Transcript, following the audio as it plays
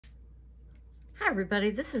everybody,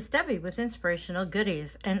 this is Debbie with Inspirational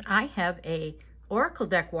Goodies, and I have a Oracle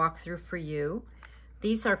deck walkthrough for you.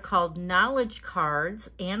 These are called Knowledge Cards,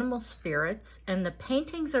 Animal Spirits, and the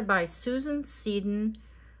paintings are by Susan Seddon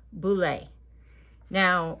Boulet.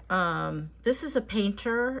 Now, this is a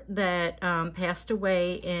painter that passed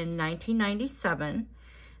away in 1997.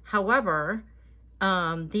 However,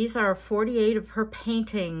 these are 48 of her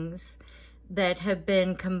paintings that have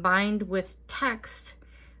been combined with text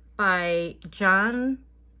by John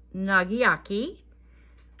Nagiecki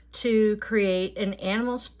to create an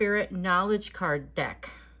animal spirit knowledge card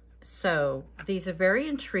deck. So these are very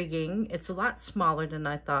intriguing. It's a lot smaller than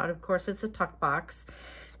I thought. Of course, it's a tuck box.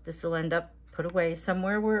 This will end up put away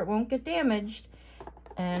somewhere where it won't get damaged,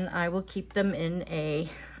 and I will keep them in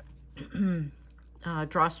a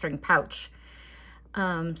drawstring pouch.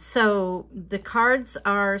 So the cards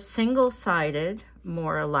are single-sided,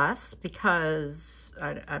 more or less, because,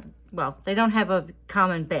 well, they don't have a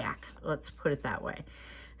common back, let's put it that way.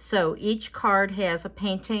 So each card has a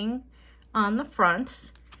painting on the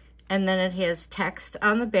front, and then it has text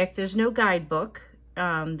on the back. There's no guidebook.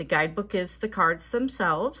 The guidebook is the cards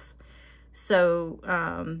themselves. So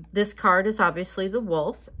this card is obviously the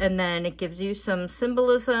wolf, and then it gives you some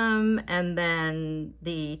symbolism, and then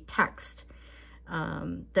the text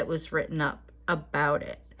that was written up about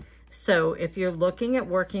it. So if you're looking at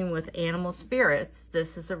working with animal spirits,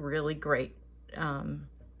 this is a really great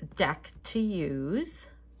deck to use.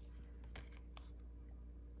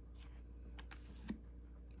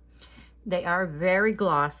 They are very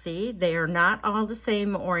glossy. They are not all the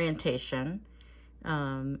same orientation.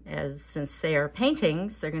 Since they are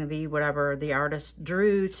paintings, they're going to be whatever the artist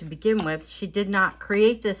drew to begin with. She did not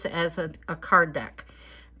create this as a card deck.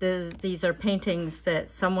 These are paintings that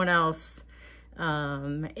someone else,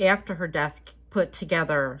 after her death, put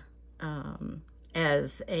together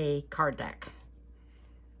as a card deck.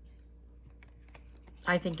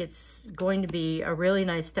 I think it's going to be a really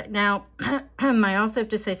nice deck. Now, I also have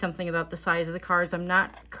to say something about the size of the cards. I'm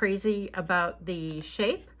not crazy about the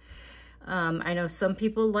shape. I know some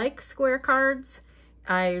people like square cards.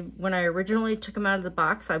 When I originally took them out of the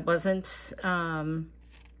box, I wasn't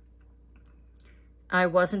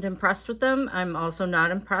impressed with them. I'm also not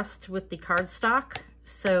impressed with the cardstock.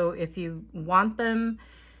 So if you want them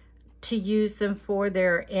to use them for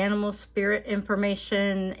their animal spirit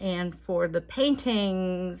information and for the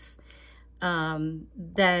paintings,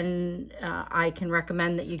 then I can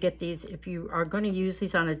recommend that you get these. If you are going to use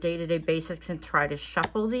these on a day-to-day basis and try to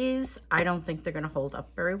shuffle these, I don't think they're going to hold up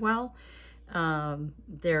very well.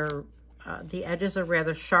 The edges are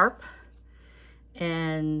rather sharp,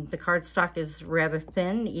 and the cardstock is rather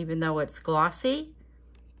thin, even though it's glossy.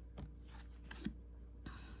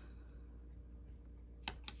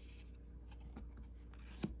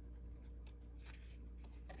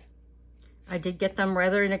 I did get them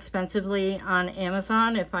rather inexpensively on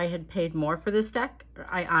Amazon. If I had paid more for this deck,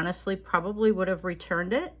 I honestly probably would have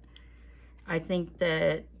returned it. I think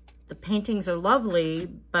that the paintings are lovely,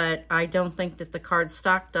 but I don't think that the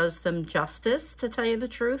cardstock does them justice, to tell you the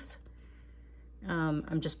truth.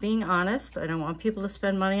 I'm just being honest. I don't want people to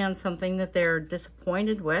spend money on something that they're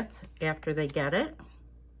disappointed with after they get it.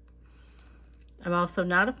 I'm also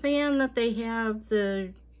not a fan that they have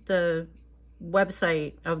the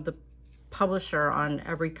website of the publisher on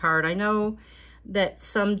every card. I know that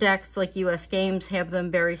some decks like US Games have them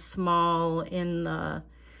very small in the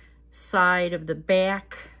side of the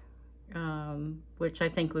back, which I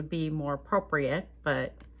think would be more appropriate,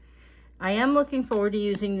 but I am looking forward to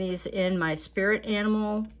using these in my spirit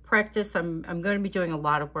animal practice. I'm going to be doing a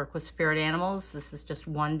lot of work with spirit animals. This is just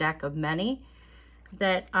one deck of many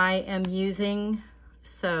that I am using,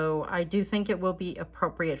 so I do think it will be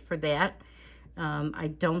appropriate for that. I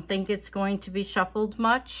don't think it's going to be shuffled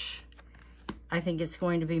much. I think it's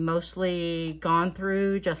going to be mostly gone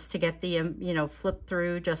through just to get the, flipped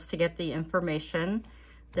through just to get the information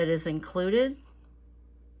that is included.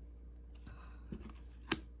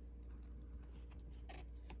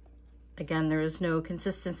 Again, there is no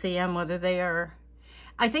consistency on whether they are...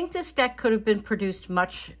 I think this deck could have been produced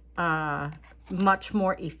much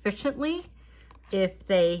more efficiently if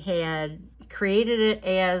they had created it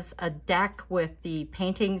as a deck with the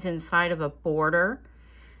paintings inside of a border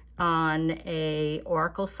on a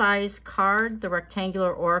oracle size card, the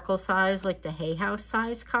rectangular oracle size, like the Hay House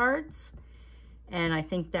size cards. And I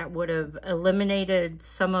think that would have eliminated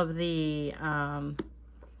some of the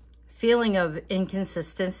feeling of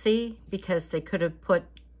inconsistency, because they could have put,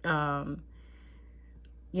 they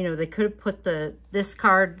could have put this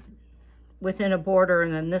card within a border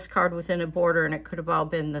and then this card within a border, and it could have all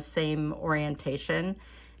been the same orientation.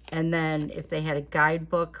 And then if they had a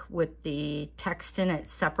guidebook with the text in it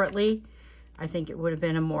separately, I think it would have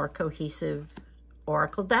been a more cohesive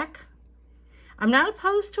oracle deck. I'm not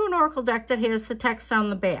opposed to an oracle deck that has the text on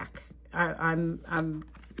the back.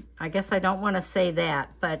 I guess I don't want to say that,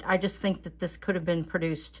 but I just think that this could have been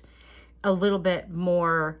produced a little bit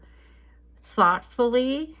more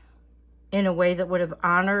thoughtfully in a way that would have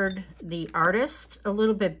honored the artist a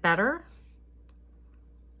little bit better.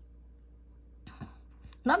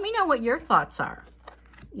 Let me know what your thoughts are.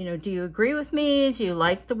 You know, do you agree with me? Do you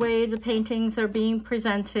like the way the paintings are being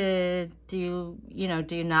presented? Do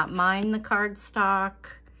you not mind the cardstock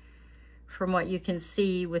from what you can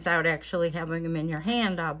see without actually having them in your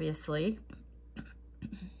hand, obviously?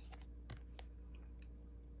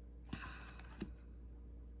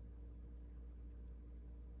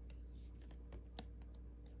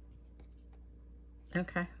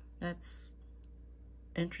 Okay, that's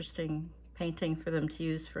interesting painting for them to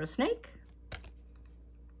use for a snake.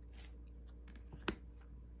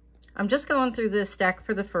 I'm just going through this deck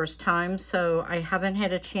for the first time, so I haven't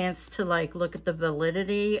had a chance to like look at the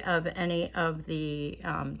validity of any of the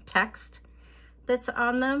text that's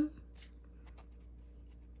on them.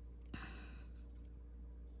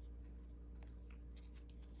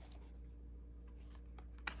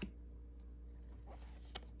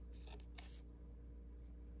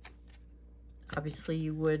 Obviously,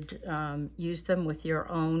 you would use them with your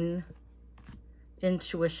own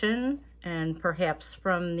intuition, and perhaps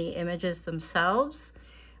from the images themselves,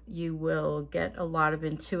 you will get a lot of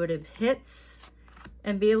intuitive hits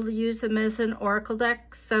and be able to use them as an oracle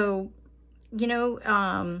deck. So, you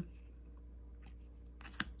know,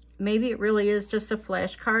 maybe it really is just a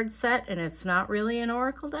flashcard set and it's not really an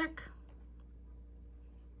oracle deck.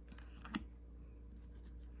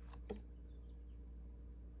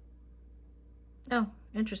 Oh,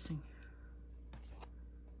 interesting.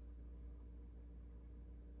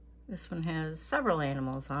 This one has several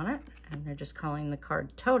animals on it, and they're just calling the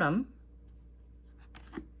card Totem.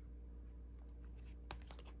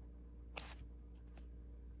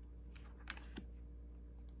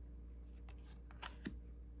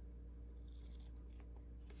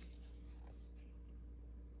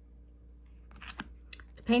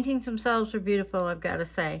 The paintings themselves are beautiful, I've got to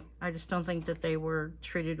say. I just don't think that they were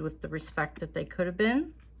treated with the respect that they could have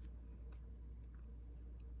been.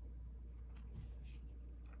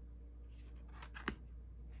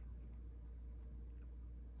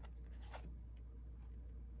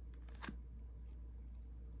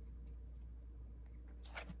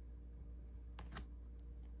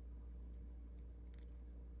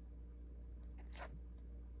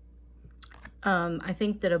 I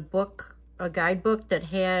think that a guidebook that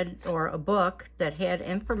had, or a book that had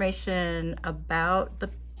information about the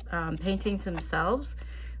paintings themselves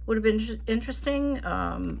would have been interesting,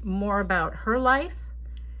 more about her life.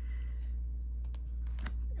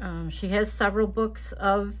 She has several books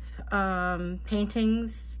of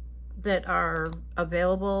paintings that are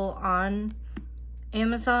available on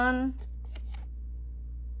Amazon.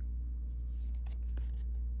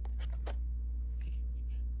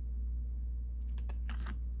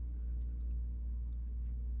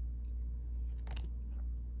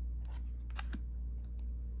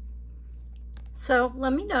 So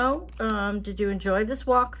let me know, did you enjoy this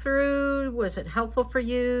walkthrough? Was it helpful for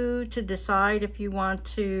you to decide if you want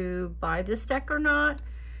to buy this deck or not?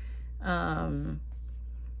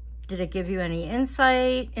 Did it give you any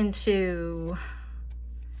insight into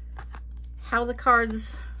how the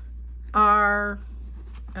cards are?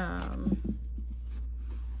 I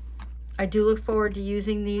do look forward to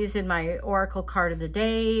using these in my Oracle card of the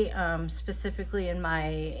day, specifically in my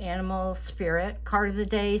Animal Spirit card of the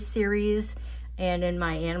day series, and in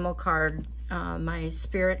my animal card, my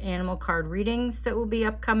spirit animal card readings that will be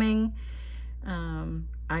upcoming.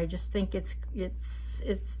 I just think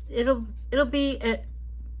it'll be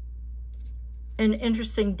an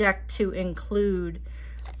interesting deck to include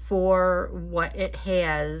for what it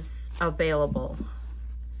has available.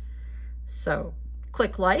 So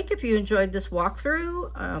click like if you enjoyed this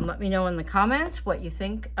walkthrough. Let me know in the comments what you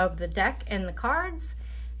think of the deck and the cards.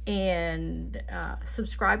 And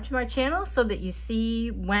subscribe to my channel so that you see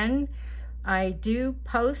when I do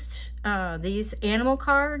post these animal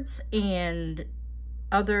cards and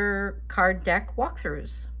other card deck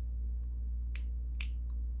walkthroughs.